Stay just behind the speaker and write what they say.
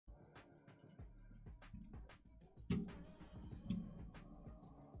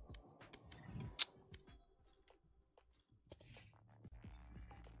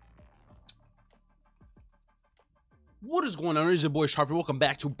What is going on? It is your boy Sharpie. Welcome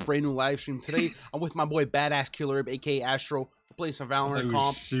back to a brand new live stream. Today, I'm with my boy Badass Killer, aka Astro. Playing some Valorant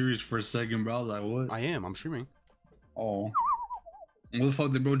comp. Serious for a second, bro. I was like, what? I am. I'm streaming. Oh. What the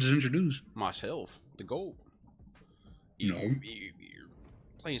fuck did bro just introduce? Myself. The GOAT. No.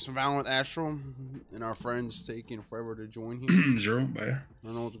 Playing some Valorant Astro. And our friends taking forever to join here. Zero, man. I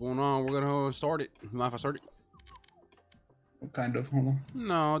don't know what's going on. We're gonna start it. You mind if I start it? What kind of? Hold on.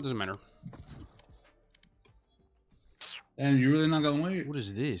 No, it doesn't matter. And you really not gonna wait? What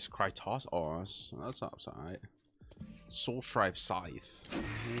is this? Krytos? Oh, that's outside. Soul Strife Scythe.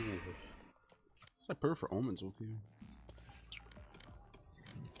 Ooh. It's like perfect for omens with you.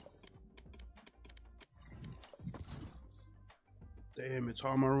 Damn, it's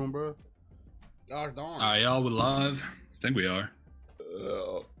hard in my room, bro. God darn. Alright, y'all, we live. I think we are.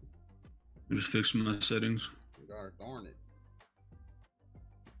 Just fixing my settings. God darn it.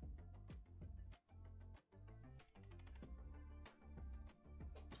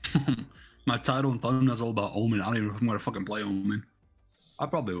 My title and thumbnail is all about Omen. I don't even know if I'm gonna fucking play Omen. I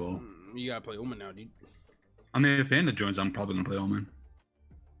probably will. You gotta play Omen now, dude. I mean, if Panda joins, I'm probably gonna play Omen.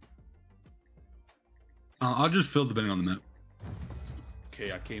 I'll just fill depending on the map.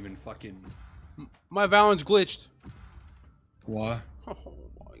 Okay, I came in fucking. My Valorant's glitched. Why? Oh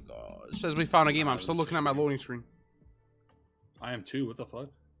my god. It says we found a game. I'm still looking at my loading screen. I am too. What the fuck?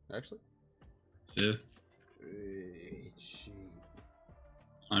 Actually? Yeah. Hey, shit.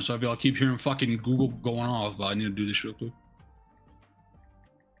 Alright, so if y'all keep hearing fucking Google going off, but I need to do this shit real quick.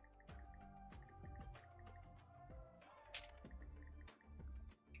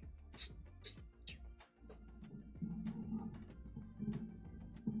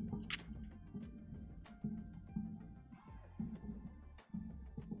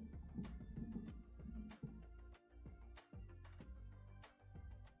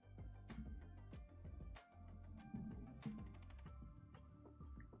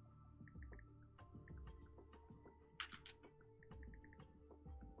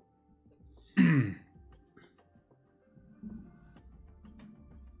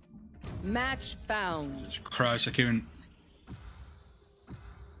 Match found. Jesus Christ, I can't even.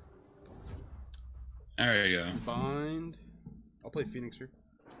 There you go. Bind. I'll play Phoenix here.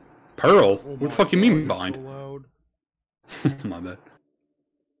 Pearl? Oh What the fuck you mean bind? So loud. My bad.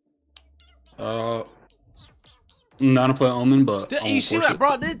 Not to play Omen, but You see that,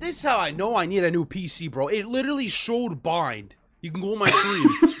 bro? This is how I know I need a new PC, bro. It literally showed bind. You can go on my stream,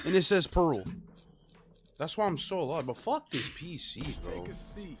 and it says Pearl. That's why I'm so loud. But fuck this PC, bro. Take a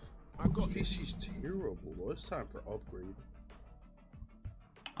seat. I got This PC's terrible, bro. It's time for upgrade.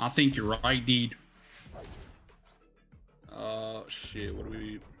 I think you're right, dude. Shit, what do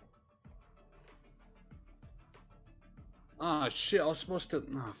we... Ah, shit, I was supposed to...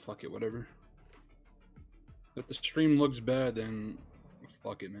 Nah, fuck it, whatever. If the stream looks bad, then...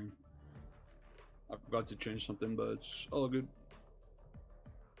 Fuck it, man. I forgot to change something, but it's all good.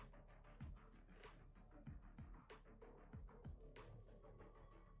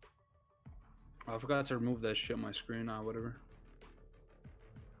 I forgot to remove that shit on my screen, whatever.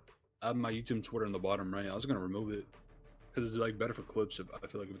 I have my YouTube and Twitter in the bottom right. I was gonna remove it because it's like better for clips. If I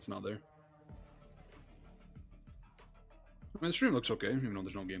feel like if it's not there. I mean, the stream looks okay, even though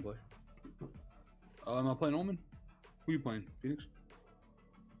there's no gameplay. Am I playing Omen? Who are you playing? Phoenix?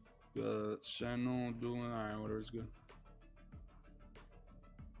 Channel doing alright, whatever is good.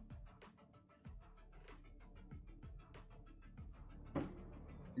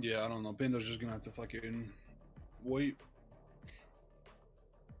 Yeah, I don't know. Panda's just gonna have to fucking wait.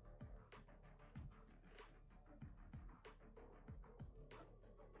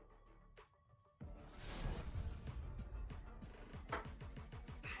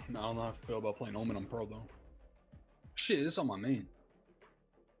 No, I don't know how I feel about playing Omen on Pro though. Shit, this is on my main.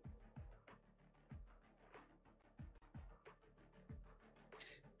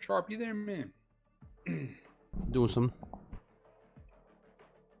 Sharp, you there, man? Doing some.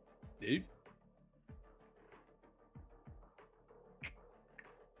 Dude.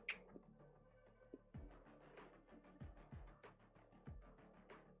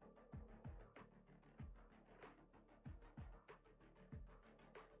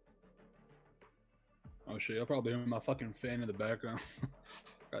 Oh shit, I'll probably hear my fucking fan in the background.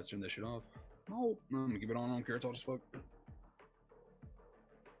 Gotta turn that shit off. No, I'm gonna keep it on, I don't care, it's all as fuck.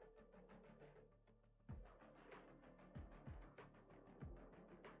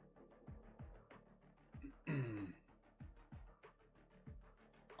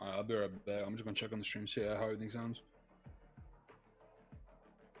 I'll be right back. I'm just gonna check on the stream, see how everything sounds.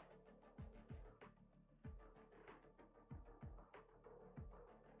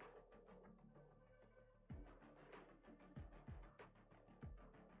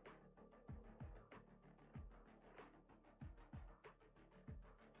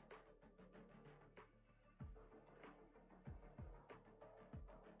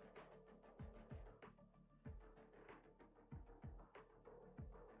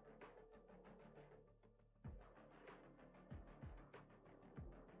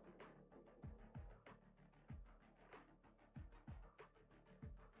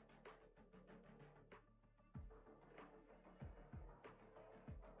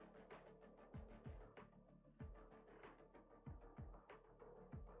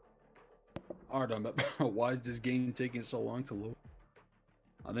 Alright, why is this game taking so long to load?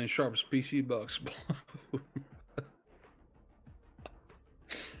 And then Sharp's PC bucks.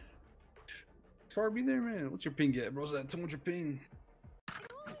 Sharp, be there, man. What's your ping at, bro? Is that 200 ping?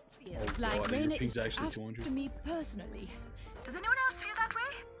 Feels Oh, like God, your Raina ping's is actually after 200. me personally. Does anyone else feel that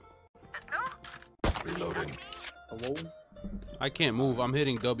way? No? Reloading. Hello? I can't move. I'm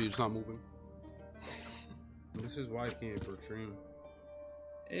hitting W. It's not moving. This is why I can't for stream.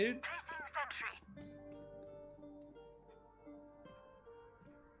 Ed? Placing sentry.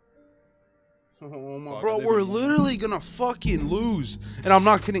 Oh my, Fuck, bro, they we're were- literally gonna fucking lose. And I'm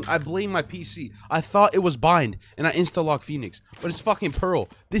not kidding. I blame my PC. I thought it was Bind, and I insta-lock Phoenix. But it's fucking Pearl.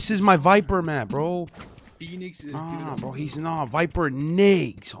 This is my Viper map, bro. Phoenix is Ah, good. bro, he's not. Viper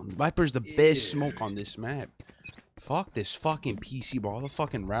nags. Viper's the Yeah. best smoke on this map. Fuck this fucking PC, bro. All the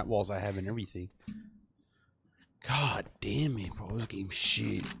fucking rat walls I have and everything. God damn it, bro. This game's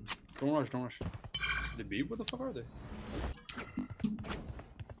shit. Don't rush, don't rush. They beat? Where the fuck are they?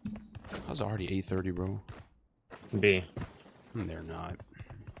 How's it already 8:30, bro? B. They're not.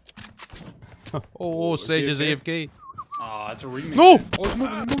 Oh, Sage is AFK. Ah, that's a remake. No! Oh, it's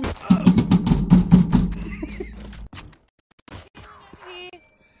moving, it's moving.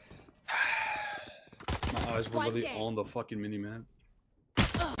 My eyes were literally on the fucking mini map.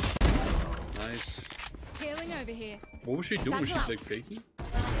 Nice. Healing over here. What was she doing? Was she like faking?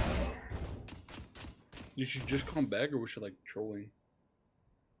 Did she just come back or was she like trolling?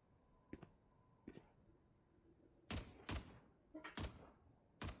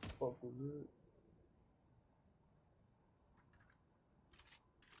 Fuck was it?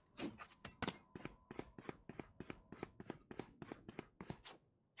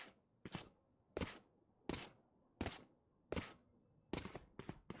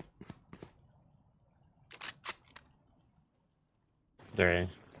 There.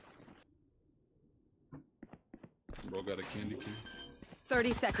 Bro got a candy cane.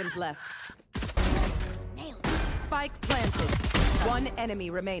 30 seconds left. Nailed. Spike planted. One enemy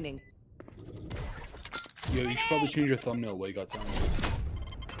remaining. Yo, you should probably change your thumbnail while you got time.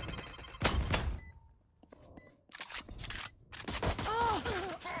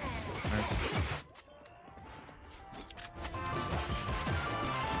 Nice.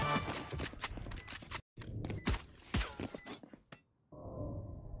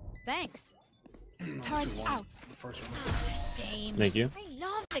 Thanks. Turret out. The first one. Shame. Thank you. I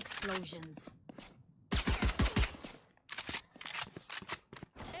love explosions.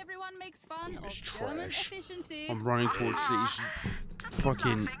 Everyone makes fun of It's German trash. efficiency. I'm running towards station.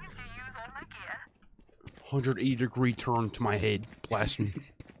 Fucking 180-degree turn to my head. Blast me.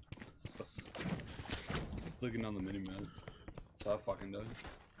 It's looking on the mini map. That's how I fucking died.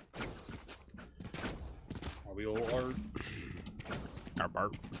 Are we all are?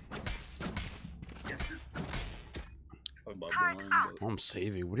 Bark. Probably about blind, but I'm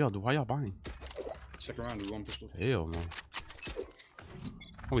saving. What y'all do? Why y'all buying? second round is one pistol. Hell no.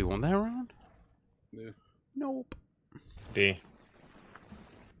 Oh, we won that round? Yeah. Nope. D.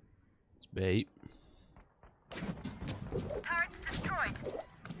 It's bait. Turrets destroyed.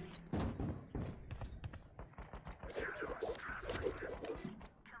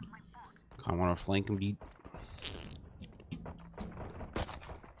 I want to flank him, beat.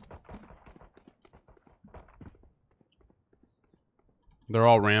 They're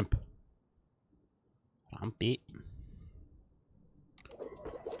all ramp. I'm beat.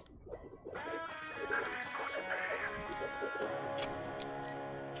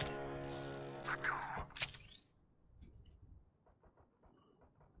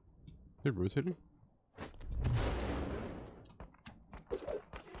 They're rotating.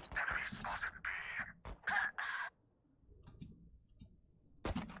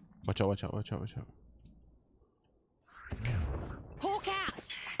 Watch out, watch out, watch out, watch out. Hawk out.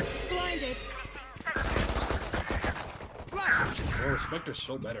 Blinded. Bro, Spectre's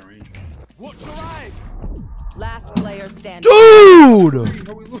so bad at range. Last player standing. Dude!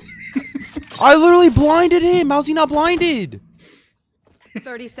 How we lose? I literally blinded him. How's he not blinded?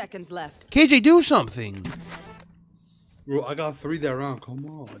 30 seconds left. KJ, do something. Bro, I got 3 that round. Come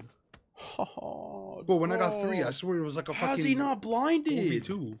on. Oh, Bro, when I got 3, I swear it was like a fucking. How's he not blinded?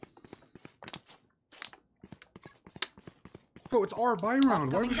 4v2. Bro, it's our buy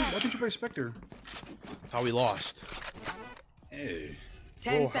round. Why didn't you play Spectre? That's how we lost. Hey.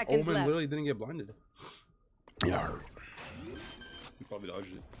 10 seconds Omen left. literally didn't get blinded. Yeah. You probably dodged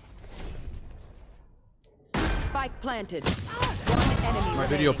it. Spike planted. One enemy My remaining.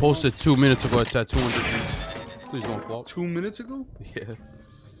 video posted 2 minutes ago. It's at 200 views. Please don't flop. 2 minutes ago? Yeah.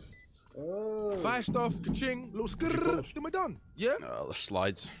 Buy stuff, ka-ching, little skrrr, then we're done. Yeah? The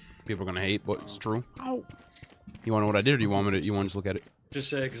slides. People are gonna hate, but it's true. Ow. You wanna know what I did, or do you want me to? You want to just look at it? Just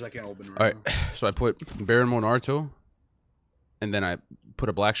say it, because I can't open it All right right. So I put Baron Monarto, and then I put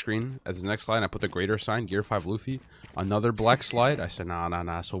a black screen as the next slide. And I put the greater sign, Gear 5 Luffy. Another black slide. I said, nah,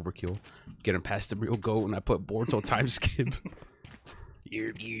 it's overkill. Getting past the real goat, and I put Boruto time skip.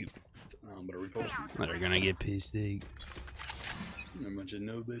 I'm gonna repost it. They're gonna get pissed, dude. A bunch of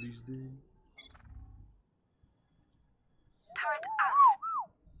nobodies, dude. Turret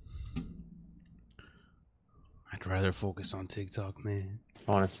out. I'd rather focus on TikTok, man.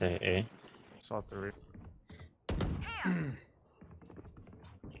 I want to say A. Saw 3.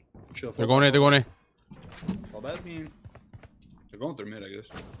 Chill, They're going A. They're going A. All that mean. They're going through mid, I guess.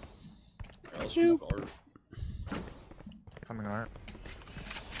 I'll smoke hard. Coming art.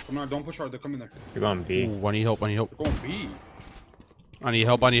 Come on, don't push hard. They're coming there. You're going B. Ooh, I need help. I need help. They're going B. I need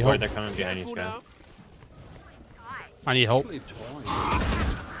help. I need Or help. they're coming behind you, Scott. I need help. Actually, twice.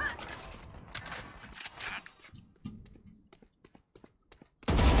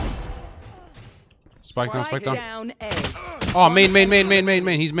 Spike down. Spike down. Down A. Oh,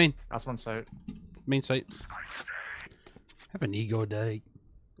 main. He's main. Last one site. Main site. Have an ego day.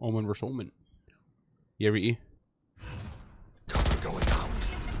 Omen versus Omen. You ever E? Get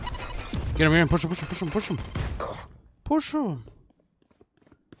him here and push him. Push him.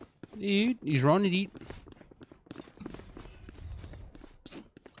 Eat. He's running, eat.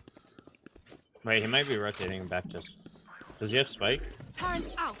 Wait, he might be rotating back to us. Does he have spike? Turn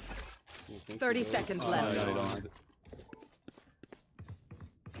out. 30 seconds No, left. you don't have it.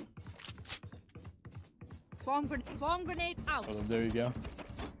 Swarm grenade out. Oh, there you go.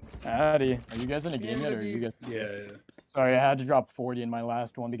 Howdy. Are you guys in a game yet, or are you guys? Yeah. Sorry, I had to drop 40 in my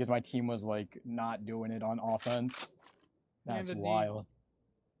last one because my team was like not doing it on offense. That's the D. wild.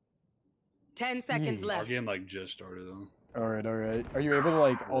 10 seconds Our left. game like just started though. All right. Are you able to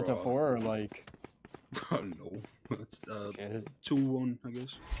like Ulta Bruh. 4 or like? No. It's Okay. 2-1, I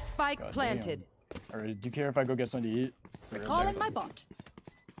guess. Spike God planted. All right. Do you care if I go get something to eat? Or- Calling my bot.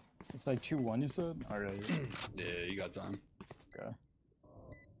 It's like 2-1. You said. All right. Yeah, you got time. Okay.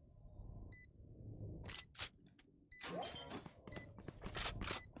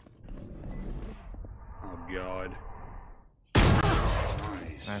 Oh god.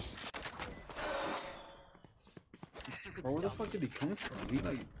 Nice. Nice. Bro, where the fuck did he come from? He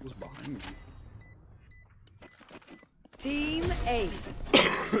like was behind me. Team Ace.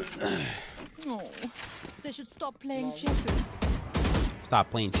 Oh, they should stop playing checkers. Stop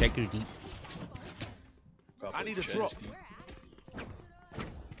playing checkers, deep. I need a drop.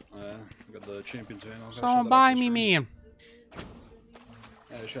 We got the champions van. Someone buy me, man.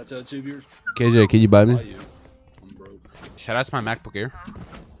 Shouts out to viewers. KJ, can you buy Buy me? you. I'm broke. Shout out to my MacBook Air.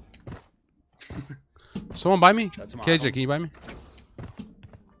 Someone buy me? Shout out to my KJ, iPhone. can you buy me?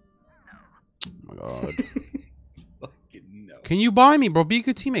 Oh my god. Fucking no. Can you buy me, bro? Be a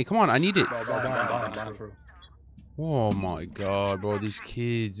good teammate. Come on, I need it. Buy. Oh my god, bro. These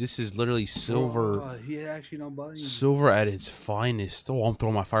kids. This is literally silver. He actually not buying. Silver at its finest. Oh, I'm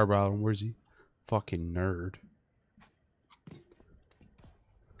throwing my fireball at him. Where's he? Fucking nerd.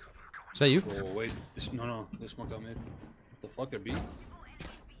 Is that you? Oh wait, no, they smoked out mid. What the fuck, they're beat?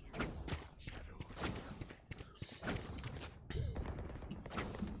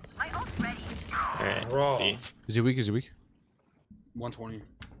 My ult's ready. Alright. Bro. B. Is he weak? Is he weak? 120.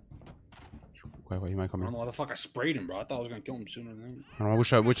 Wait, he might come I don't in. know why the fuck I sprayed him, bro. I thought I was gonna kill him sooner than I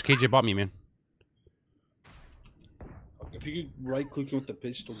don't know. Which KJ bought me, man? that. If you could right click with the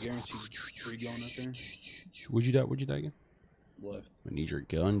pistol, guaranteed free gun out there. Would you die? Would you die again? Left. I need your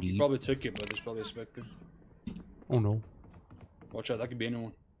gun, dude. Probably took it, but there's probably a spectre. Oh no. Watch out, that could be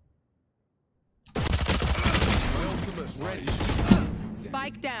anyone.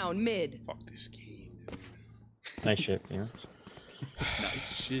 Spike down mid. Fuck this game, dude. Nice shit, yeah.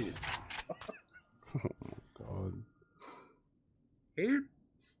 Nice shit. God.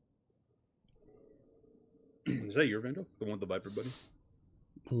 Is that your Vandal? The one with the Viper, buddy?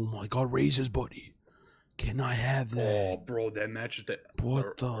 Oh my god, raises, buddy. Can I have that? Oh, bro, that matches that.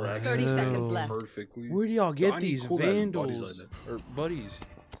 What the or actually 30 seconds hell? left. Perfectly. Where do y'all get I need these cool ass vandals? buddies like that. Or buddies?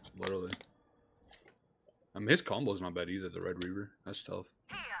 Literally. I mean, his combo's not bad either, the Red Reaver. That's tough.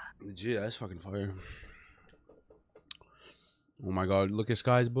 Legit, that's fucking fire. Oh my god, look at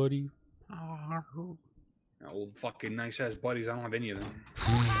Sky's buddy. Old fucking nice ass buddies. I don't have any of them.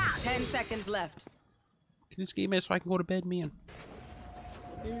 10 seconds left. Can this game is so I can go to bed, man?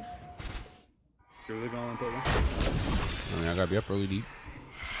 You're really going to play one? I mean, I gotta be up early, deep.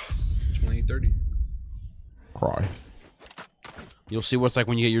 20-30. Cry. You'll see what it's like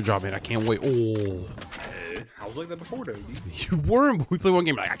when you get your job, man. I can't wait. Oh. did. I was like that before, though. Dude. You weren't. We played one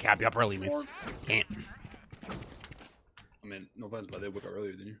game. Like I can't be up early, man. Can't. I mean, no offense, but they woke up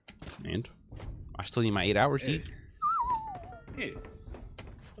earlier than you. And I still need my 8 hours, dude. Hey.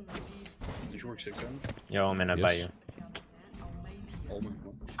 Did you work 6 hours? Yo, I'm gonna buy you. Oh my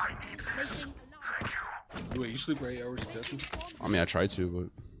god. Wait, you sleep for 8 hours exactly? I mean, I tried to, but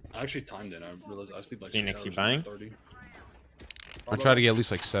I actually timed it. I realized I sleep like Phoenix, 6 you hours. buying? 30. I try to get at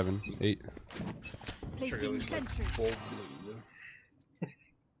least like 7, 8. Placing sentry.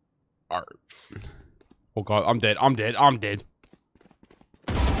 Alright. Oh god, I'm dead. I'm dead. I'm dead.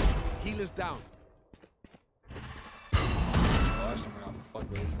 Healer's down. Last time I got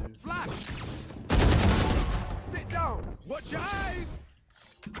fucked later, dude. Flash. Sit down. Watch your eyes.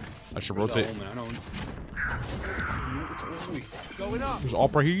 I should Where's that rotate. Omen? I know. It's always. Going up. There's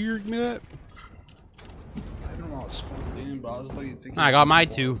AWP right here. Give me that. I don't know how it's going in, but I was like thinking. I got my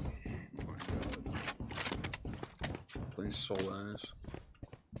 2. Oh my god. Playing so ass.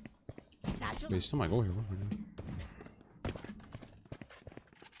 Wait, still might go here.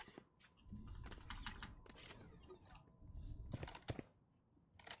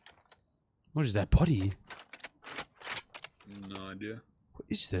 What is that, buddy? No idea. What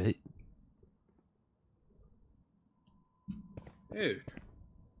is that? Hey.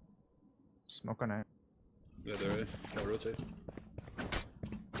 Smoke on it. Yeah, they're ready. I'll rotate.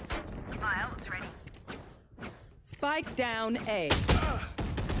 My ult's ready. Spike down A.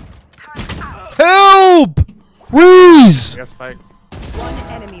 Help! Reese! I got spike. One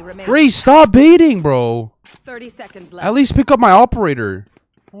enemy remaining. Reese, stop baiting, bro. 30 seconds left. At least pick up my operator.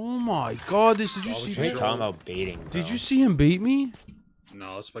 Oh my god, did you see What are you that? talking about baiting, bro? Did you see him bait me?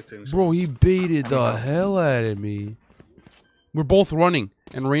 No, I was spectating. Bro, he baited the hell out of me. We're both running,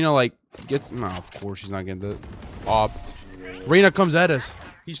 and Reyna like gets. Nah, of course she's not getting the op. Reyna comes at us.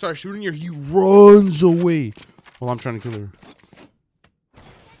 He starts shooting her. He runs away. Well, I'm trying to kill her.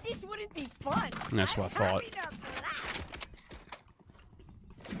 This wouldn't be fun. And that's what I thought.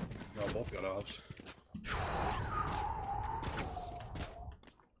 Y'all both got ops.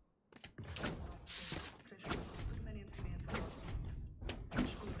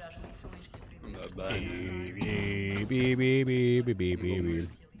 I'm that bad. I'm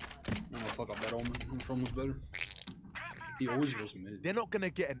gonna fuck up that Omen. Which one was better? He always goes mid. They're not gonna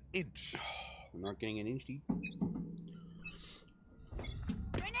get an inch. I'm not getting an inch deep.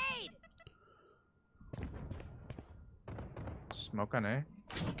 Grenade. Smoke on A.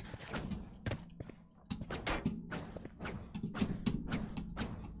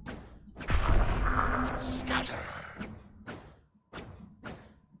 Scatter.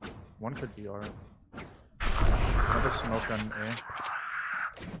 One could be alright. Another smoke on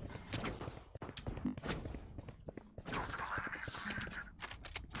A.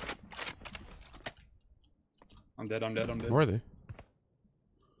 I'm dead. I'm dead. I'm dead. Where are they?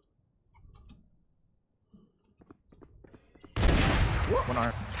 One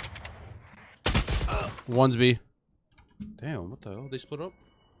arm. One's B. Damn, what the hell? They split up?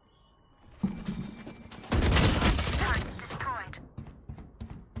 Destroyed.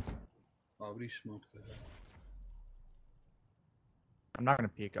 Oh, but he smoked that. I'm not gonna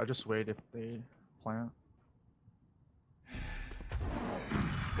peek. I'll just wait if they plant.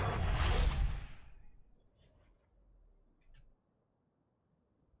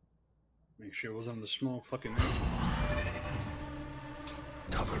 Make sure it wasn't the smoke. Fucking.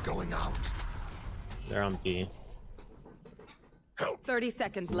 Cover going out. They're on B. 30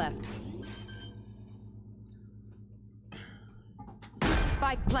 seconds left.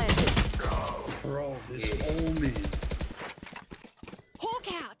 Spike planted. Bro, this Omen. Hawk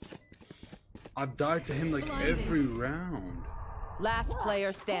out. I've died to him like every round. Last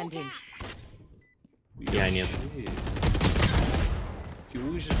player standing. Yeah, I knew. Shit. He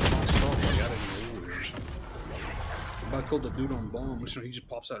always just pops off like out of nowhere. If I killed the dude on bomb, he just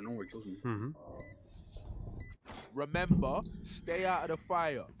pops out of nowhere, kills me. Remember, stay out of the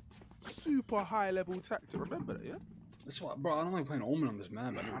fire. Super high level tactic. Remember that, yeah? That's why, bro. I don't like playing Omen on this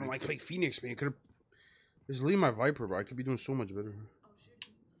map. I don't like playing Phoenix, man. Could've just leave my Viper, bro. I could be doing so much better.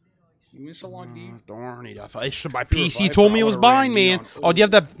 You win so long, dude. Darn it! I thought my If you were PC Viper, told me I it was would've ran mine, man. Neon. Oh, do you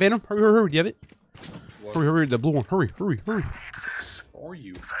have that Phantom? Hurry, hurry, hurry! Do you have it? What Hurry, hurry! The blue one! Hurry, hurry, hurry! are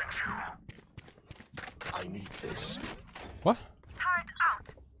you? I need this. What? Turret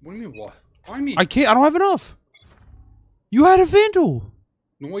out. What do you mean, what? I mean, I can't. I don't have enough. You had a Vandal.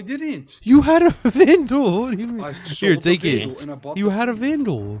 no, I didn't. You had a Vandal. What do you mean? I Here, sold take the it. Vandal and I bought You the had a Phantom.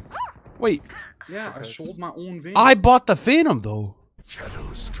 Vandal. Wait, Yeah, I sold my own Vandal. I bought the Phantom though.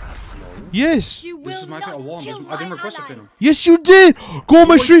 Shadows traveling. Yes. You This will is my not alarm. kill I didn't my request a allies. Phantom. Yes, you did. Go on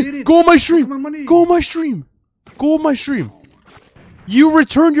my No, I stream. didn't. Go on my Look at stream. my money. Go on my stream. Go on my stream. You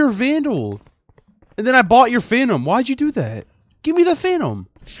returned your Vandal. And then I bought your Phantom. Why'd you do that? Give me the Phantom.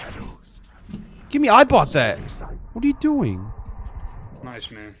 Give me, I bought that. What are you doing? Nice,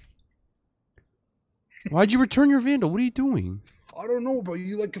 man. Why'd you return your Vandal? What are you doing? I don't know, bro.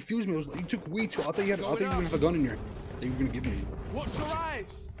 You like confused me. It was like, you took way too. I thought you were gonna have a gun in here. That you were gonna give me. Watch your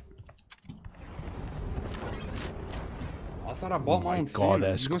eyes. I thought I bought my own. God, fan.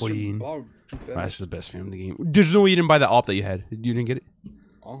 that's You must have clean. bought too fast. That's the best Phantom in the game. There's no way you didn't buy that op that you had. You didn't get it?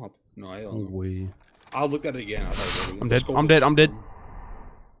 Op? No, I No don't know. way. I looked at it again. I thought I'm dead. I'm dead. I'm dead.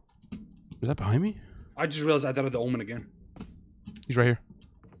 Is that behind me? I just realized I thought of the Omen again. He's right here.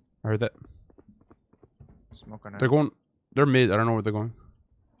 I heard that. Smoke on They're going. They're mid. I don't know where they're going.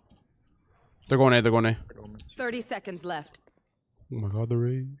 They're going A. They're going A. 30 seconds left. Oh my god, they're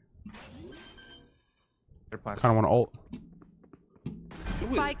A. They're planting. Kind of want to ult.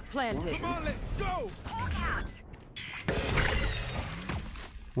 Spike planted. Come on, let's go.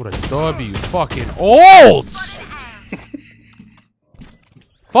 What a W. Fucking ult!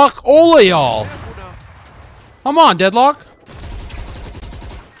 Fuck all of y'all. Come on, Deadlock.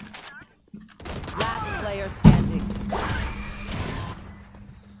 Last player standing.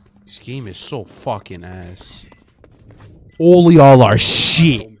 This game is so fucking ass. All of y'all are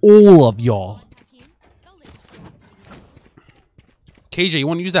shit. All of y'all. KJ, you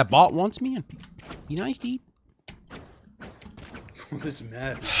want to use that bot once, man? Be nice, dude. This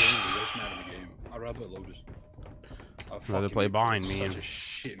mad. This mad in the game. I'd rather play Lotus. I'd rather play bind, man. Such a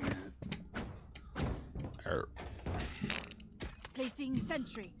shit, man. Placing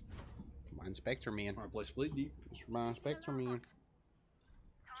sentry. Mine Spectre, man. Alright, play Split Deep. Mine Spectre, man.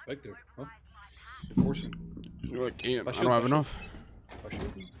 Spectre. Huh? You're forcing. I can't. I should- don't have I should- enough. I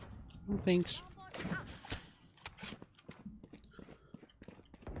should. No thanks.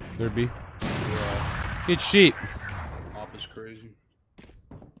 There'd be. Good shit. Op is crazy.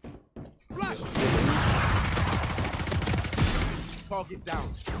 Flash. Target down.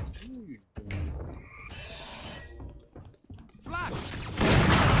 Flash.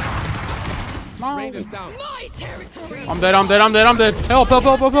 Raiders down. My territory. I'm dead. I'm dead. I'm dead. I'm dead. Help! Help!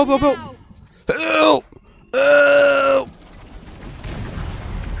 Help! Help! Help! Help! Help! Help! Help!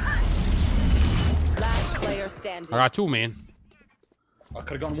 Last player standing. I got two, man. I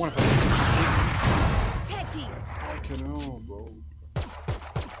could have gotten one if I Tag team. I could know, bro.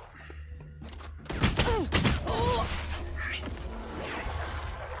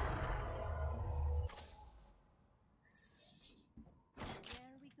 Where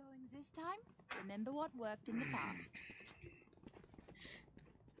are we going this time? Remember what worked in the past.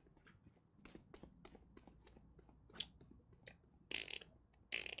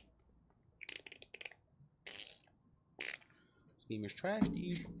 This game is trash,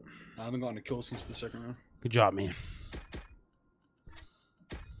 dude. I haven't gotten a kill since the second round. Good job, man.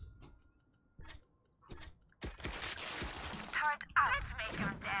 Turret out. Make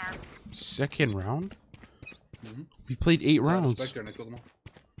them dance. Second round? Mhm. We've played 8 So I had a rounds. Spectre and I killed them all.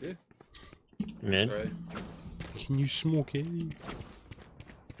 Yeah. Mid. Right. Can you smoke it?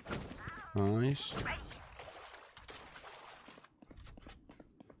 Nice.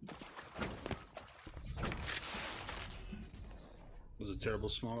 It was a terrible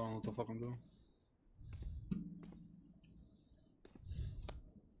smoke. I don't know what the fuck I'm doing.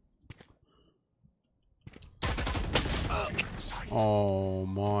 Oh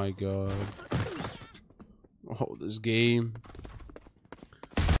my god. Oh, this game.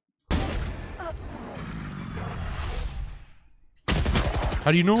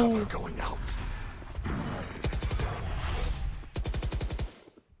 How do you know?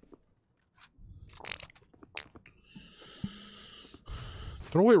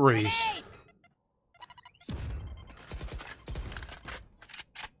 Throw it, Raze.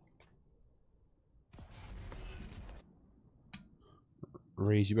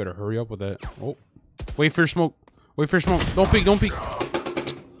 Raze, you better hurry up with that. Oh, wait for smoke. Wait for smoke. Don't peek. Don't peek.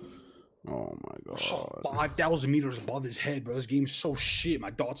 Oh my god. 5,000 meters above his head, bro. This game's so shit. My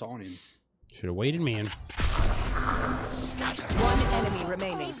dots on him. Should have waited, man. One enemy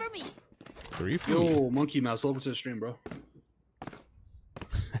remaining. For me. 3 for me. Yo, Monkey Mouse, over to the stream, bro.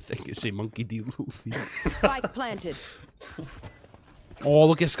 I think you say Monkey D. Luffy. Spike planted. Oh,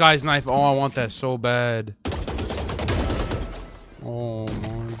 look at Sky's knife. Oh, I want that so bad. Oh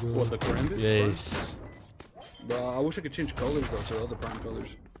my god. What, the Karambit? Yes. Bro, I wish I could change colors, bro, to the other prime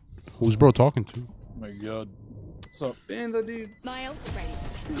colors. Who's bro talking to? Oh my god. What's up? Panda, dude. My ult's ready.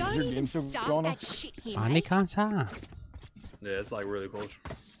 Don't your even game server start going that off? shit here, Ani mate. Kansa. Yeah, it's like really close.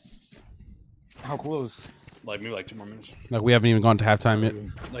 How close? Like maybe like 2 more minutes. Like we haven't even gone to halftime yet.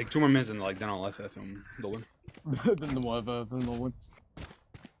 Like 2 more minutes and like then I'll FF and they'll win. Than the one.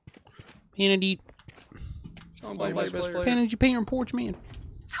 Panity. Sound like my best player. Panity, you paint your porch, man.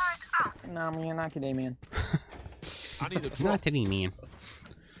 Nah, man, not today, man. I need a drop. Not today, man.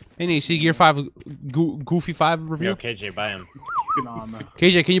 Any see Gear 5 Goofy 5 review? Yo, KJ, buy him. Nah, man.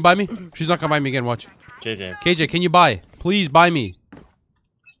 KJ, can you buy me? She's not gonna buy me again, watch. JJ. KJ, can you buy? Please buy me.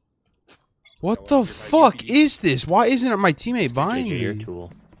 What the fuck is this? Why isn't my teammate buying JJ, you're a me?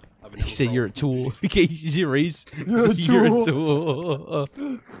 tool. He said you're a tool. KJ, race. You're a You're a tool.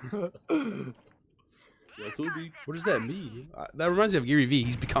 tool. What does that mean? That reminds me of Gary V.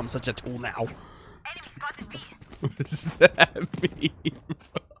 He's become such a tool now. What does that mean?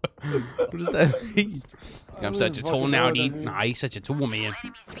 What does that mean? I'm such a tool now, dude. Nah, he's such a tool, man.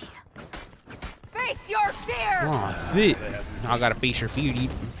 Face your fear! Oh, shit. Now I gotta face your fear, dude.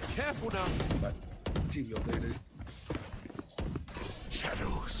 Careful now. TV up there, dude.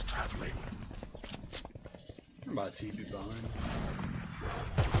 Shadows traveling. I'm about TV behind.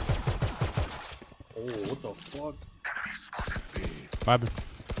 Oh, what the fuck? Vibing.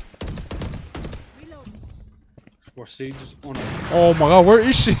 Or Sage is on. Oh my god, where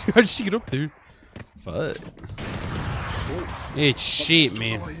is she? How did she get up there? Fuck. It's shit,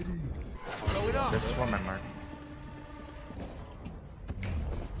 man. There's two on my mark.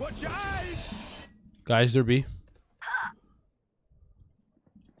 Watch your eyes. Guys, there be.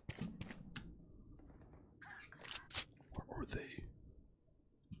 Where are they?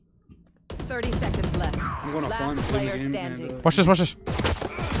 30 seconds left. I'm gonna Last find the player game standing. and, Watch this, watch this.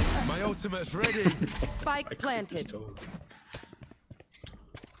 My ultimate's ready. Spike planted. Oh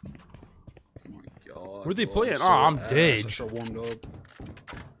my god. Where they bro, playing? so Oh, I'm ass. dead. I should warmed up.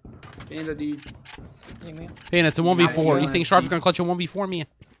 Panda dude. Hey, man. Hey, and it's a 1v4. You Yeah. think Sharp's gonna clutch a 1v4, man?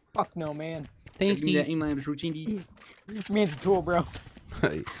 Fuck no, man. Thanks, Give me that dude. Imam's routine, dude. Man's a tool, bro.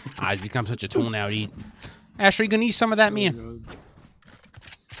 I've become such a tool now, dude. Asher, you gonna need some of that, man?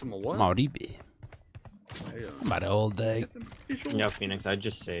 Some of what? Come on, dude. Hey, About all day. Yo, Phoenix, I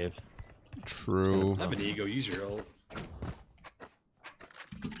just saved. True. I have an ego. Use your ult.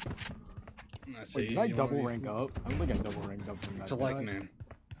 Wait, did I double rank up? I don't think I double ranked up from that. It's a like, man.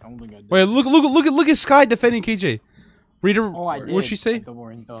 I don't think I did. Wait, look at Sky defending KJ. Read her. Oh, I did. What'd she I say? double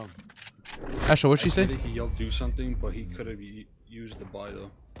ranked up. Asher, what'd she say? He yelled do something, but he could have used the buy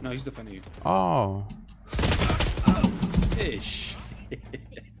though. No, he's defending you. Oh. Ish.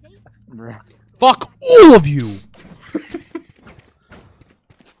 Bruh. Fuck all of you.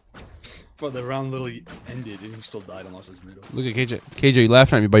 But the round literally ended and he still died and lost his middle. Look at KJ. KJ, you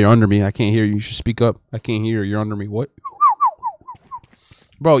laughing at me, but you're under me. I can't hear you. You should speak up. I can't hear you. You're under me. What?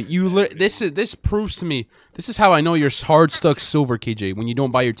 Bro, this proves to me. This is how I know you're hard stuck silver, KJ, when you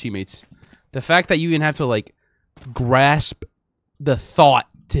don't buy your teammates. The fact that you even have to like grasp the thought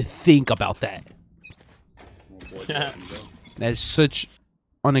to think about that. Oh boy, there you go. That is such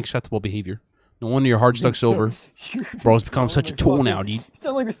unacceptable behavior. No wonder you're hard stuck silver. Bro, it's become such a tool now, dude. You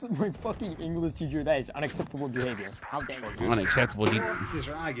sound like my fucking English teacher. That is unacceptable behavior. How dare you? Unacceptable, dude.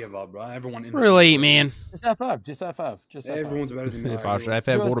 I give up, bro. Everyone in this Relate, game- man. Just FF. Just FF. Just FF. Everyone's better than me. If I should have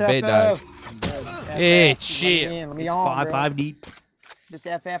Just go to bed, die. FF. Hey, FF. shit. Let me It's on, bro. 5-5, dude. Just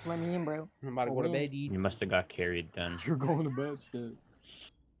FF. Let me in, bro. I'm about to go to bed, dude. You must have got carried then. You're going to bed, shit.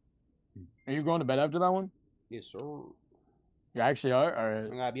 Are you going to bed after that one? Yes, sir. You actually are? Alright.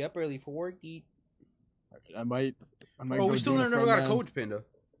 I'm gonna be up early for work, dude. I might Bro, go we still join a never friend got a then. coach, Panda.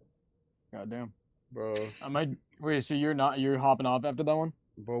 Goddamn. Bro. I might. Wait, so you're hopping off after that one?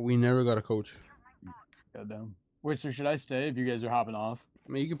 Bro, we never got a coach. Goddamn. Wait, so should I stay if you guys are hopping off?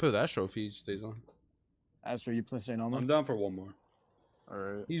 I mean, you can put that show if he stays on. Astro, you play staying on I'm one? down for one more.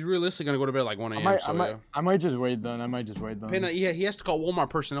 Alright. He's realistically gonna go to bed at like 1 a.m. I might just wait then. I might just wait then. Panda, yeah, he has to call Walmart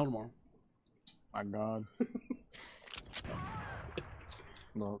personnel tomorrow. My god.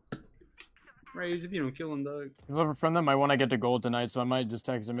 Look. Raise if you don't kill him, dog. If I have a friend that might want to get to gold tonight, so I might just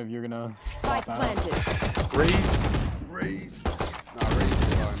text him if you're gonna Spike pop out. planted. Raise. Nah, Raise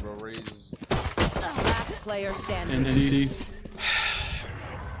is fine, bro. Raise is... Last player standing. NT.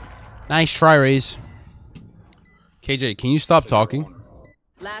 Nice try, Raise. KJ, can you stop talking?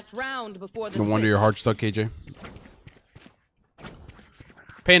 Last round before the No wonder you're switch. hard stuck, KJ.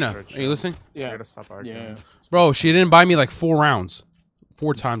 Pena, are you listening? I Yeah. gotta stop arguing. Yeah. Bro, she didn't buy me like 4 rounds.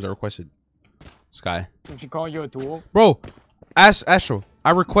 4 times I requested. Sky. If she calling you a tool, Bro, ask Astro.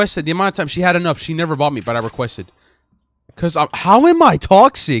 I requested the amount of time she had enough. She never bought me, but I requested. Cause how am I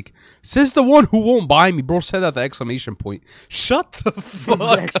toxic? Says the one who won't buy me. Bro said that the exclamation point. Shut the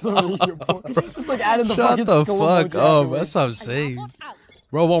fuck exclamation point. It's like adding the Shut fucking the skull fuck emoji up. afterwards. That's what I'm saying.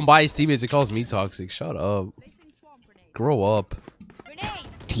 Bro won't buy his teammates. It calls me toxic. Shut up. Grow up. Grenade.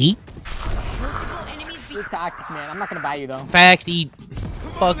 Pete? Multiple enemies You're toxic, man. I'm not gonna buy you though. Facts, eat.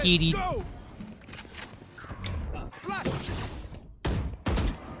 Fuck eat, eat.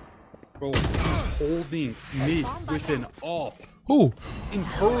 Bro, he's holding mid with an op. Who? In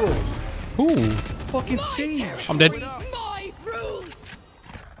Pearl. Who? Fucking Sage. I'm dead. My rules.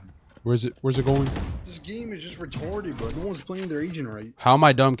 Where's it? Where's it going? This game is just retarded, bro. No one's playing their agent right. How am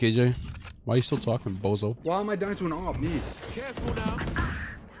I dumb, KJ? Why are you still talking, bozo? Why am I dying to an op, mid? Careful now.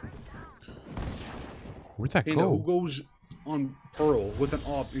 Where'd that Hey, go? now, who goes on Pearl with an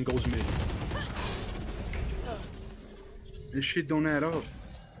op and goes mid? This shit don't add up.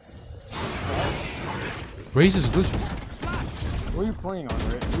 Raises glitch. What are you playing on,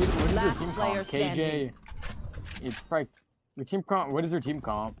 Rick? What is your Last team player comp? standing. KJ. It's probably your team comp. What is your team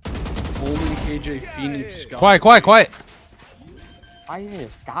comp? Only KJ, Phoenix, Sky. Quiet, quiet, quiet. I need a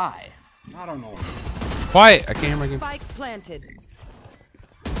Sky. I don't know. Quiet. I can't hear my game. Spike planted.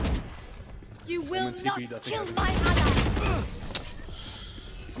 You will Woman not TP, I think kill I- my ally.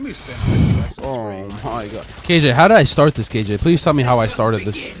 I'm just fan. Oh my god. KJ, how did I start this, KJ? Please tell me how I started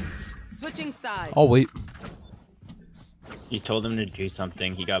this. Switching sides. Oh, wait. You told him to do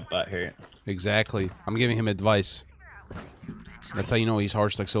something. He got butt hurt. Exactly. I'm giving him advice. That's how you know he's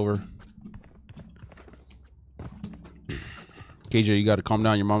harsh like silver. KJ, you gotta calm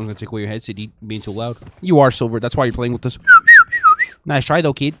down. Your mom's gonna take away your headset being too loud. You are silver. That's why you're playing with this. Nice try,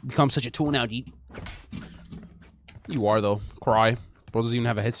 though, kid. Become such a tool now, dude. You are, though. Cry. Bro doesn't even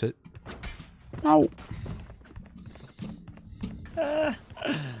have a headset. Ow.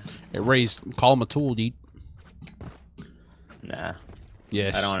 Hey, Raze, call him a tool, dude. Nah.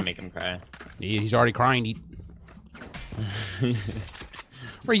 Yes. I don't want to make him cry. He's already crying, dude.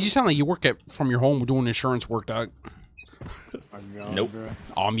 Raze, you sound like you work from your home doing insurance work, dog. Nope.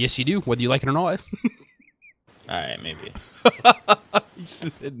 Yes, you do, whether you like it or not. Alright, maybe. He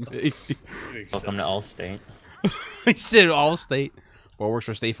said maybe. Welcome to Allstate. He said Allstate. Well, it works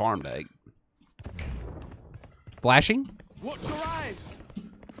for State Farm, dog. Flashing? Watch your eyes.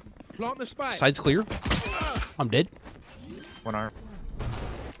 Plant the spike. Side's clear. I'm dead. One arm.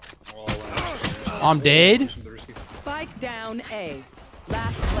 I'm dead. Spike down A.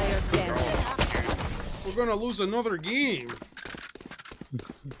 Last player standing. We're gonna lose another game.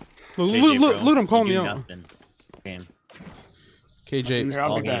 KJ, bro, Let him call you me do out. nothing. Game. KJ, Here,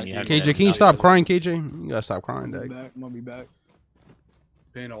 I'll All be game, back. you have KJ, to- can you stop crying, KJ? You gotta stop crying, I'll be dog. back. I'm gonna be back.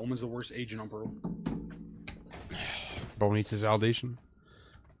 Panda, Omen's the worst agent on Pearl. Bro needs his validation.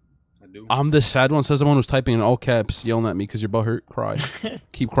 I do. I'm the sad one, says the one who's typing in all caps, yelling at me because your butt hurt. Cry.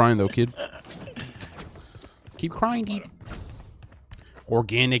 Keep crying, though, kid. Keep crying, dude.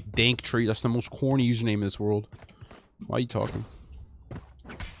 Organic dank tree. That's the most corny username in this world. Why are you talking?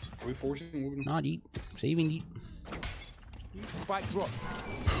 Are we forcing? Not eat. Saving eat. Spike drop.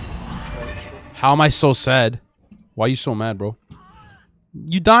 How am I so sad? Why are you so mad, bro?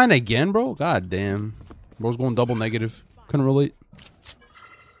 You dying again, bro? God damn. Bro's going double negative. Couldn't relate.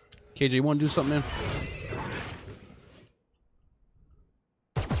 KJ, you want to do something, man?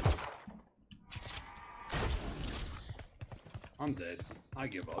 I'm dead. I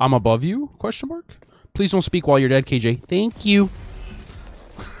give up. I'm above you? Question mark. Please don't speak while you're dead, KJ. Thank you.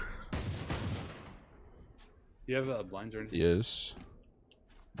 Do you have blinds or anything? Yes.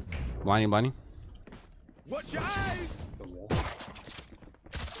 Blinding. Watch your eyes. The wall.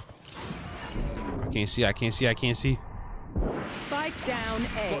 I can't see. Spike down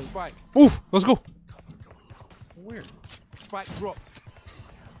A. Got spike. Oof, let's go. Where? Spike drop.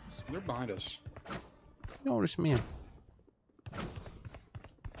 They're behind us. Yo, this man.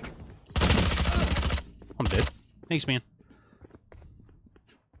 I'm dead. Thanks, man.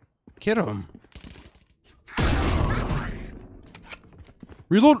 Get him.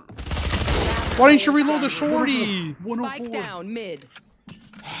 Reload. Why didn't you reload the shorty? Spike down mid.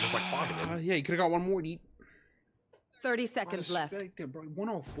 There's like 5 of them. Yeah, you could have got one more, dude. 30 seconds left. Respect it, bro.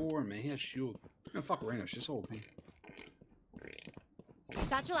 104, man. He has shield. Man, fuck Reyna. She's so OP.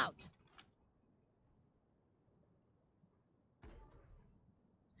 Satchel out.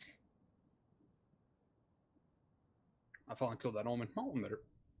 I fell and killed that Omen. My Omen better.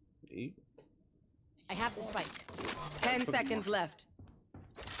 I have the spike. 10 seconds left.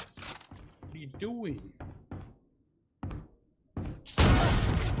 What are you doing?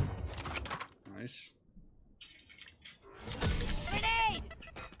 Nice. Grenade!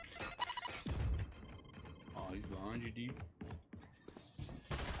 Oh, he's behind you, deep.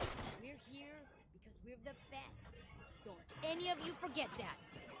 We're here because we're the best. Don't any of you forget that.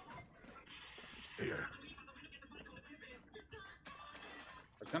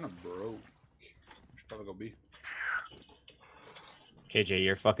 I kind of broke. Should probably go B. KJ,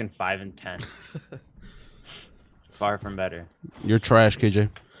 you're fucking 5 and 10. Far from better. You're trash, KJ.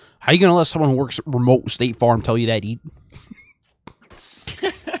 How you gonna let someone who works remote State Farm tell you that, eat?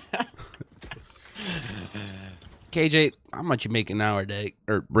 KJ, how much you making now or day?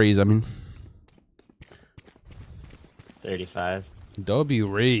 Or raise, I mean. 35. W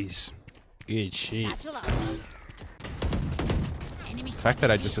raise. Good shit. Satchel up. Enemy The fact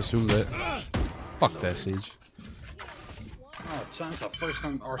that I just assumed that. Fuck that, Sage. Oh, it's the first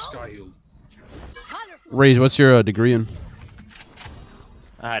time our sky healed. Raise, what's your degree in?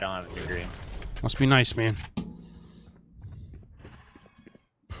 I don't have a degree. Must be nice, man.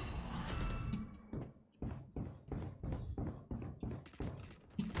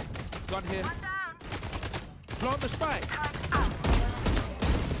 Gun here. Plant the spike.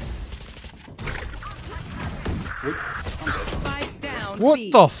 Spike down. What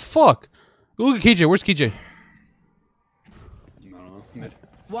B. the fuck? Look at KJ. Where's KJ? No, mid.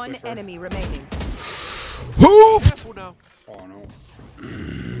 One Switch right. enemy remaining. Hoofed! Careful now. Oh no.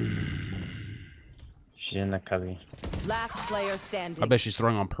 She's in the cubby. Last player standing. I bet she's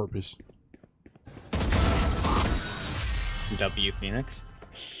throwing on purpose. W Phoenix.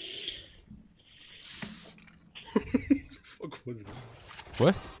 Fuck was that?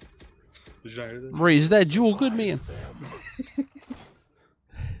 What? Did you hear that? Raise that jewel, good man.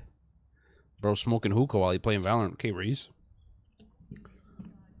 Bro smoking hookah while he playing Valorant. Okay, Raise.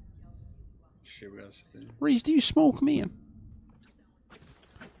 Shit, we gotta say. Raise, do you smoke, man?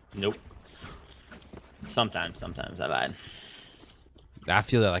 Nope. Sometimes I lied. I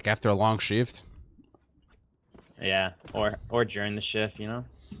feel that like after a long shift. Yeah, or during the shift, you know.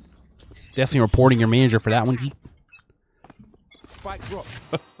 Definitely reporting your manager for that one, G. Spike drop.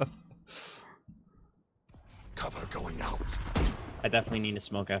 Cover going out. I definitely need to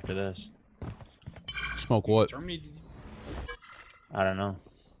smoke after this. Smoke what? Germany. I don't know.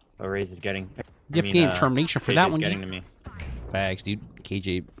 But Raze is getting. You have to gain termination for that KJ's one, getting G. to me. Facts, dude.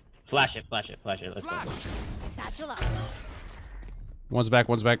 KJ. Flash it. Let's go. Satchel up. One's back,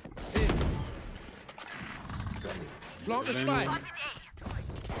 one's back. Plant the spike.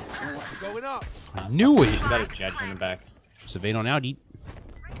 Going up. I knew it. She got a jet from the back. Savano now, dude.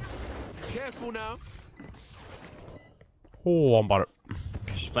 Careful now. Oh, I'm about it.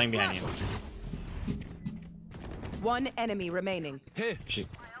 She's playing behind you. One enemy remaining. Here. She,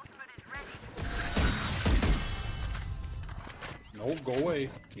 No, go away.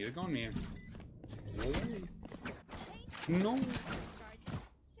 Get it gone, man. Go away. No.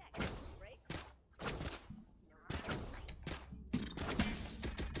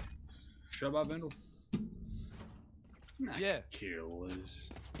 Shut up, Vandal. Yeah. Killers.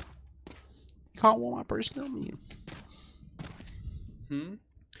 Can't want my personal man. Hmm?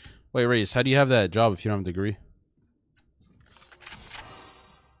 Wait, Race, how do you have that job if you don't have a degree?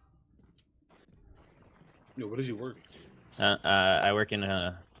 Yo, what does he work? I work in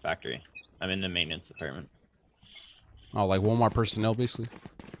a factory. I'm in the maintenance department. Oh, like Walmart personnel, basically?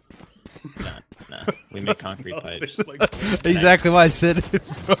 Nah. We make concrete pipes. Exactly what I said.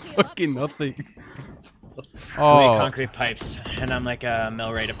 Fucking nothing. We make Oh. concrete pipes, and I'm like a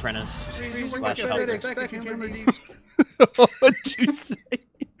millwright apprentice. Slash helper. What'd you say?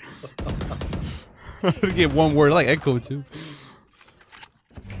 I'm gonna get one word. I like echo, too.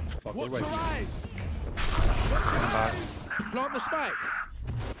 Fuck, Watch what your do I eyes. Plant the spike.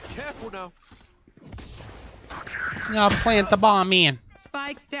 Careful now. Yeah, plant the bomb, man.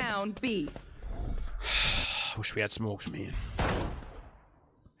 Spike down B. Wish we had smokes, man.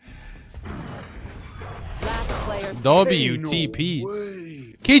 Last player standing.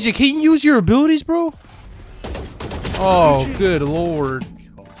 WTP. KJ, can you use your abilities, bro? Oh, good lord.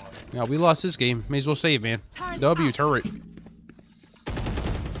 Yeah, we lost this game. May as well save, man. W turret.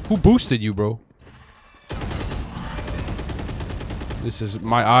 Who boosted you, bro? This is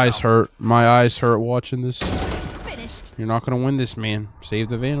my eyes hurt. My eyes hurt watching this. Finished. You're not gonna win this, man. Save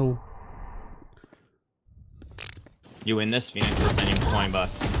the Vandal. You win this, Phoenix. We're sending $20.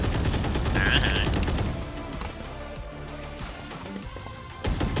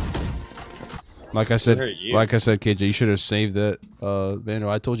 Like I said, hurt you. KJ, you should have saved that Vandal.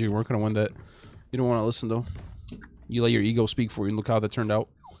 I told you weren't gonna win that. You don't want to listen though. You let your ego speak for you, and look how that turned out.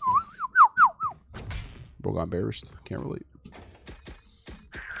 Bro got embarrassed. Can't relate.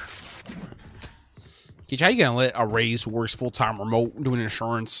 KJ, how you gonna let a Raze who works full-time remote doing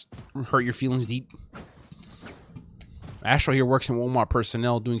insurance hurt your feelings deep? Astro here works in Walmart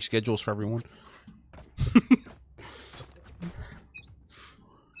personnel doing schedules for everyone.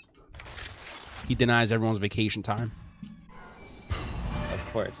 He denies everyone's vacation time.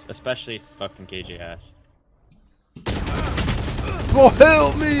 Of course. Especially fucking KJ ass. Bro,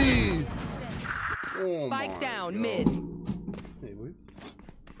 help me! Spike down mid. Hey, boy.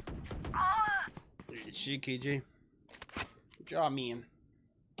 Good shit, KJ. Good job, man.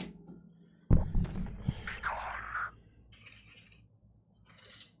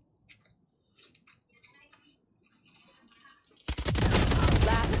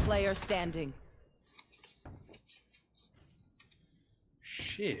 Last player standing.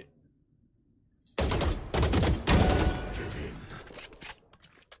 Shit.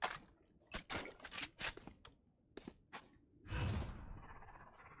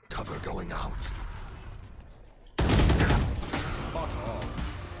 Cover going out.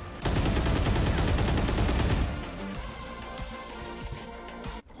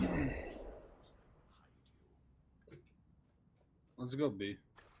 Let's go B.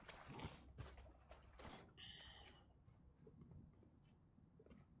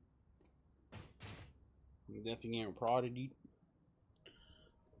 I'm definitely getting prodded, dude.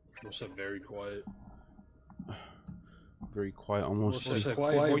 What's up? Very quiet. Very quiet, almost. What's up?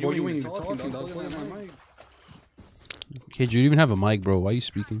 Quiet. Boy, you ain't even talking, dog. Play on my mic. KJ, you don't even have a mic, bro. Why are you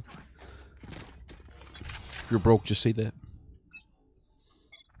speaking? If you're broke, just say that.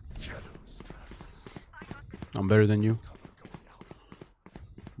 I'm better than you.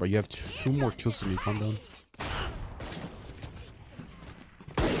 But you have two more kills than me. Calm down.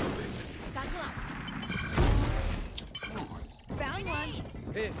 Found one.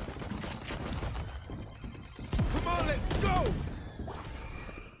 Here. Come on, let's go.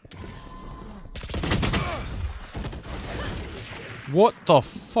 What the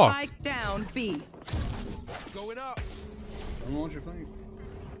fuck? Spike down B. Going up. I don't know what you're thinking.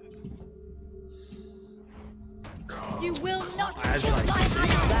 You will not kill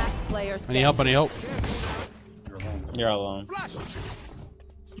Last player standing. Any help? Any help? You're alone. You're alone. Flash. I was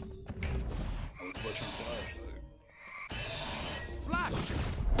clutching flash. Flash.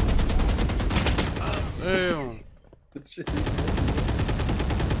 Damn.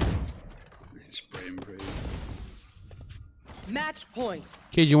 Spray and pray. Match point.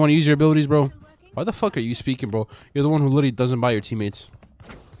 KJ, you want to use your abilities, bro? Why the fuck are you speaking, bro? You're the one who literally doesn't buy your teammates.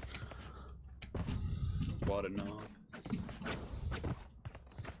 Bought it now.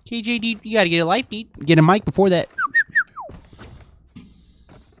 KJ, dude, you gotta get a life, dude. Get a mic before that.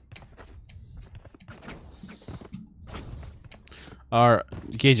 Our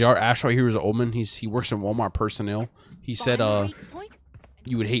KJ, our Ash right here is Omen. He works in Walmart personnel. He said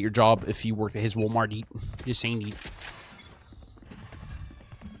you would hate your job if you worked at his Walmart, dude. Just saying, dude.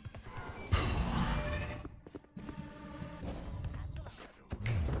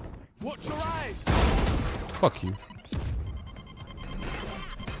 Watch your eyes. Fuck you.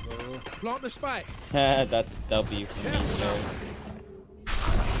 Plant the spike. That'll be for me. So.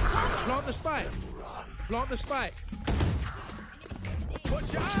 Plant the spike. Plant the spike.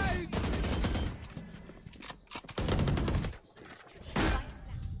 Watch your eyes.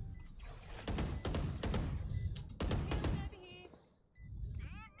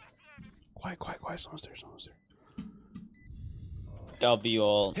 Quiet. Someone's there. That'll be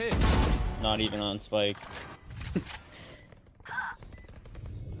all. Here. Not even on spike.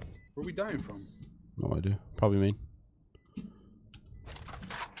 Where are we dying from? No idea. Probably main.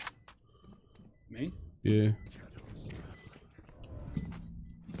 Main? Yeah.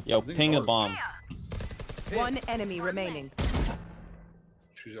 Yo, think ping it's a art. bomb. One enemy remaining.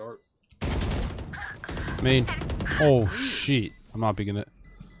 Choose art. Main. Oh shit. I'm not picking it.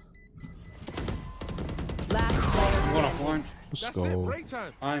 Last player I'm going standing. offline. Let's That's go. it. Break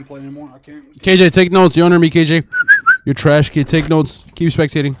time. I ain't playing anymore. I can't. KJ, take notes. You under me, KJ. You're trash, kid. Take notes. Keep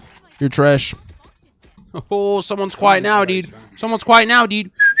spectating. You're trash. Oh, someone's quiet now, dude. Someone's quiet now,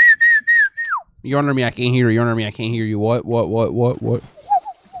 dude. You're under me. I can't hear you. You're under me. I can't hear you. What?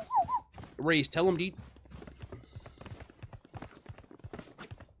 Raise, tell him, dude.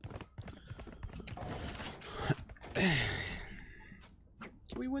 Can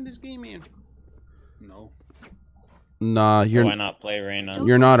we win this game, man? No. Nah, you're Why not play Reyna?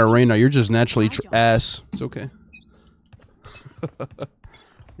 you're not a Reyna. You're just naturally ass. It's okay.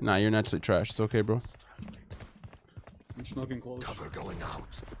 Nah, you're naturally trash. It's okay, bro. I'm smoking close. Cover going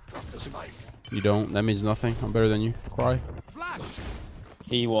out. Drop the spike. You don't. That means nothing. I'm better than you. Cry. Flash.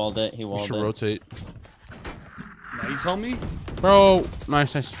 He walled it. He You walled should it. rotate. Now you tell me. Bro,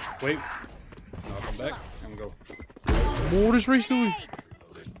 nice. Wait. No, I'll come back. I'm gonna go. What is Race doing?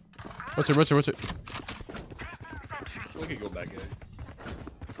 What's it? We could go back, guy.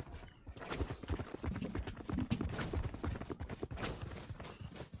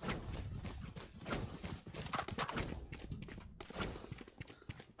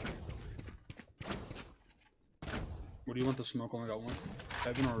 What do you want the smoke? Only got one.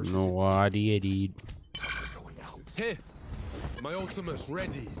 Heaven or No idea, dude. Here. My ultimate's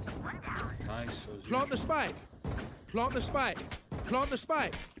ready. Nice. Plant the spike. Plant the spike. Plant the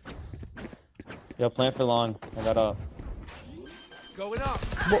spike. Yo, plant for long. I got up. Going up.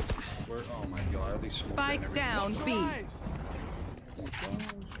 Where? Oh my god, at least smoke. Spike down B. I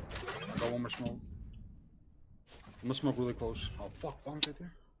got one more smoke. I'm gonna smoke really close. Oh fuck, bomb's right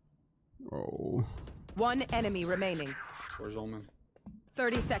there. Oh. One enemy remaining. Where's Omen?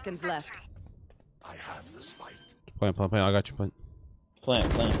 30 seconds left. I have the spike. Plant. I got you, plant.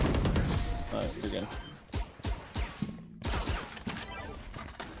 Plant. Alright, you're good.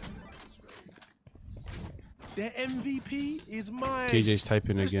 The MVP is mine. KJ's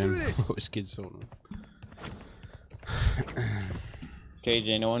typing Let's again. do this. This kid's so annoying.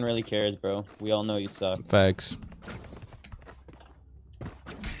 KJ, no one really cares, bro. We all know you suck. Facts.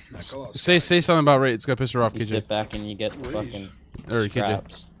 Go outside. Say something about Ray. It's gonna piss her off, You KJ. sit back and you get fucking Or KJ.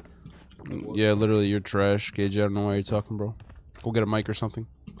 scraps. Yeah, literally, you're trash, KJ. I don't know why you're talking, bro. Go get a mic or something.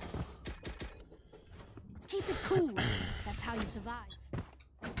 Keep it cool. That's how you survive.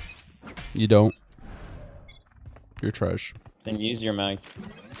 You don't. You're trash. Then use your mic.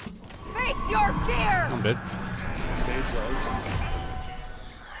 Face your fear! I'm dead. Fades out.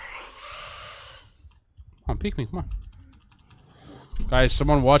 Come on, peek me. Come on. Guys,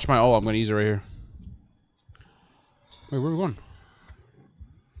 someone watch my... Oh, I'm gonna use it right here. Wait, where are we going?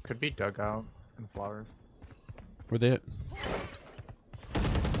 Could be dugout and flowers. Where they at?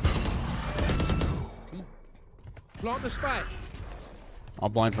 Plant the spike. I'll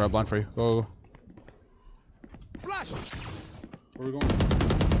blind for you. Go. Flash. Where are we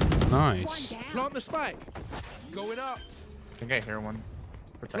going? Nice. Plant the spike. Going up. I think I hear one.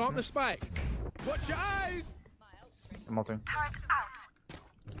 Plant Protecting the it. spike. Watch your eyes. I'm ulting. Turret out.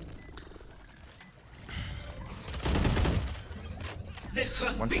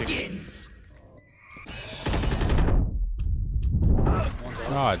 One begins.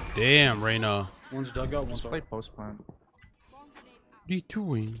 God damn, Reyna. One's dugout, one's Just play post plant. What are you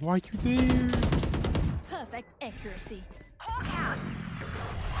doing? Why are you there? Perfect accuracy.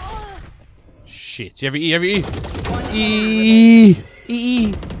 Shit. You have your E.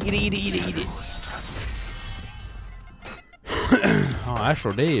 Eat it. Oh, I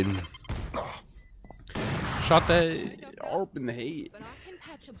sure did. Shot that ARP in the head. But I can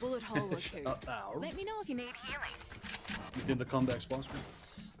patch a bullet hole or two. Let me know if you need healing. You think the comeback spawns me?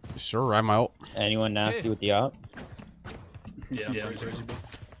 Sure, I'm out. Anyone nasty with the op? Yeah, I'm pretty crazy, bro.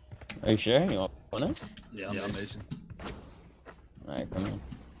 Are you sure? You want it? Yeah, I'm Mason. Alright, come in.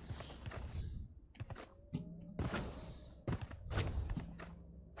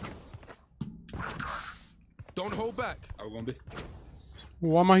 Don't hold back. Are we gonna be?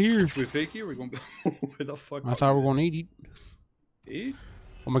 Why am I here? Should we fake you? Or are we gonna be? Where the fuck? I thought we were going to eat. Eat?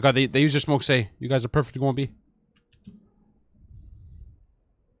 Oh my god, they use their smoke. Say, you guys are perfect to go and B.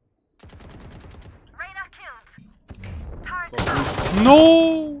 Reyna killed. Turret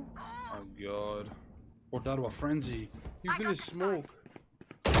No! Oh god. Or down to a frenzy. He was in his smoke.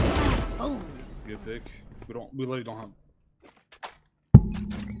 Good pick. We literally don't have.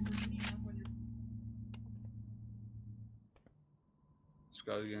 This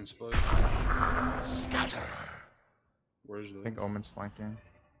guy's getting spiked. Scatter. Where's I the? think Omen's flanking.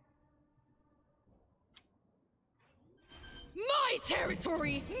 My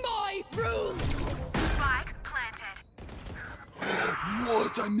territory, my rules! spike planted.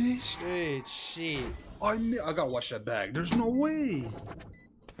 What? I missed. Shit. I gotta watch that bag. There's no way.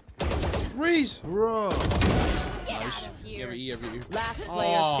 Reese! Bro. Get Nice. out of You have here. your E, have your E. Last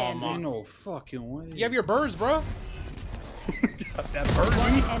player Oh, standing. Ain't no fucking way. You have your birds, bro. that bird.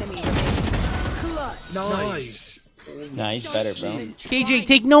 One enemy remaining. Clutch. Nice. Nah, he's better, bro. KJ,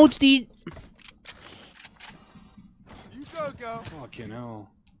 take notes, dude. You go, girl. Fucking hell.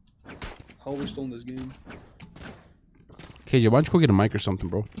 How are we still in this game? KJ, why don't you go get a mic or something,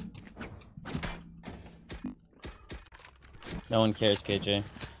 bro? No one cares, KJ.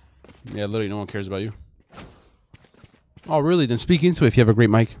 Yeah, literally no one cares about you. Oh, really? Then speak into it if you have a great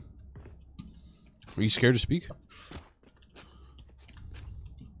mic. Are you scared to speak?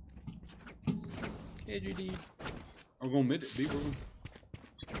 KJD. I'm going mid it, B, bro.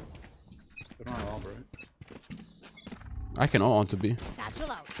 They don't have all, right? I can all onto B.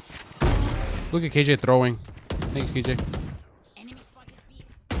 Satchel out. Look at KJ throwing. Thanks, KJ. Enemy spotted B.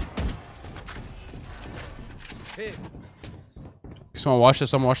 Here. Someone watch this.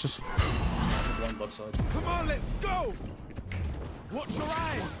 Someone watch this. Blind left side. Come on, let's go. Watch your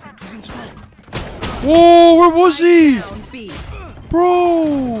eyes. He's in smoke. Whoa, where was he? Down B.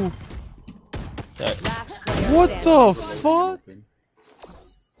 Bro! Last player What standing. the fuck?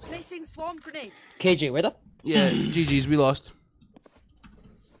 Placing swarm grenade. KJ, where the? Yeah, GG's, we lost.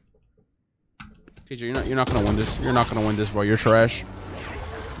 KJ, you're not gonna win this. You're not gonna win this, bro. You're trash.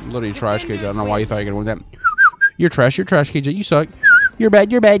 You're literally trash, KJ. I don't know why you thought you could win that. You're trash. You're trash, KJ. You suck. You're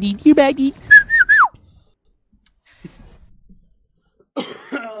bad. You're bad. You're bad.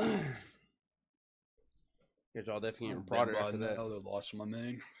 Here's all definitely getting prodded after that. Another loss from my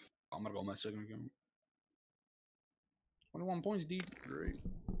main. I'm gonna go on my second account. 21 points, dude. Great.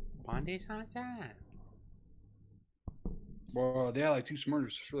 Ponde's on time. Bro, they had like 2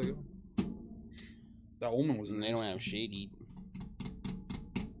 smurders. It's really good. That Omen was in And there. they don't have shady.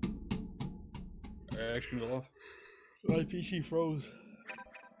 Actually, go off. My PC froze.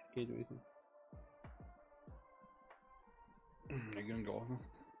 Can't do anything. Are you gonna go off now?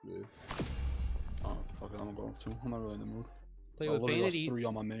 Yeah. Oh, fuck it, I'm gonna go off too. I'm not really in the mood. Play I with literally lost Vanity. 3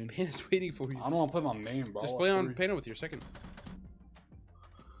 on my main. Pain is waiting for you. I don't want to play my main, bro. Just I play lost on 3. Pano with your second.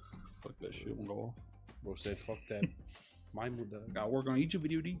 Fuck that shit. I'm gonna go off. Bro said, fuck that. Mine would Gotta work on a YouTube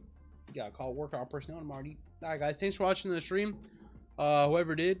video, D. You gotta call work on personnel tomorrow, D. Alright, guys. Thanks for watching the stream.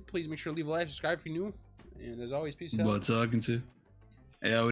 Whoever did, please make sure to leave a like, subscribe if you're new. And as always, peace out. But talking to. Yeah,